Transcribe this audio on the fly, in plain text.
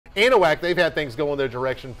Anahuac, they've had things go in their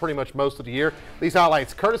direction pretty much most of the year. These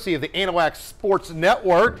highlights courtesy of the Anahuac Sports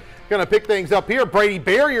Network. Going to pick things up here. Brady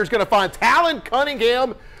Barrier is going to find Talon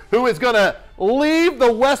Cunningham, who is going to leave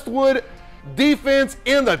the Westwood defense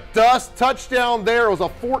in the dust. Touchdown there. It was a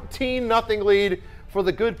 14-0 lead for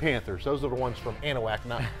the good Panthers. Those are the ones from Anahuac,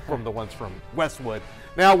 not from the ones from Westwood.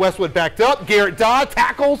 Now Westwood backed up. Garrett Dodd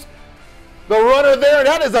tackles the runner there.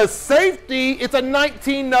 That is a safety. It's a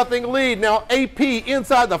 19-0 lead. Now AP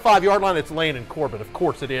inside the 5-yard line. It's Lane and Corbett. Of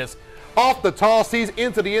course it is. Off the toss, he's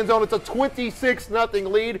into the end zone. It's a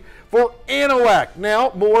 26-0 lead for Anahuac.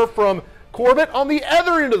 Now more from Corbett on the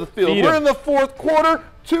other end of the field. We're in the fourth quarter.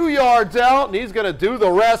 2 yards out, and he's going to do the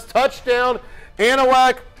rest. Touchdown,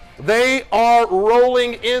 Anahuac. They are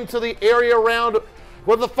rolling into the area round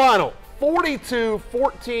with the final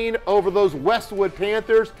 42-14 over those Westwood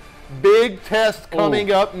Panthers. Big test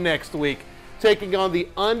coming up next week, taking on the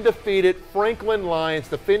undefeated Franklin Lions,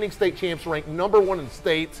 defending state champs, ranked #1 in the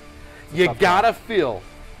state. You gotta feel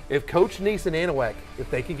if Coach Neese and Anahuac,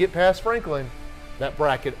 if they can get past Franklin, that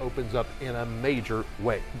bracket opens up in a major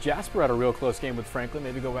way. Jasper had a real close game with Franklin.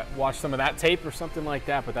 Maybe go watch some of that tape or something like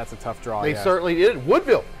that, but that's a tough draw. They certainly did.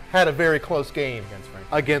 Woodville had a very close game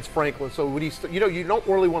against Franklin. So when you don't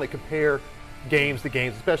really want to compare games to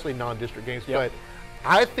games, especially non-district games. But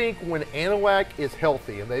I think when Anahuac is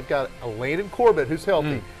healthy, and they've got a Landon Corbett who's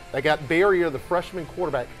healthy, they got Barrier, the freshman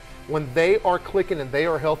quarterback. When they are clicking and they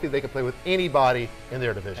are healthy, they can play with anybody in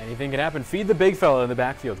their division. Anything can happen. Feed the big fella in the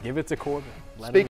backfield. Give it to Corbett.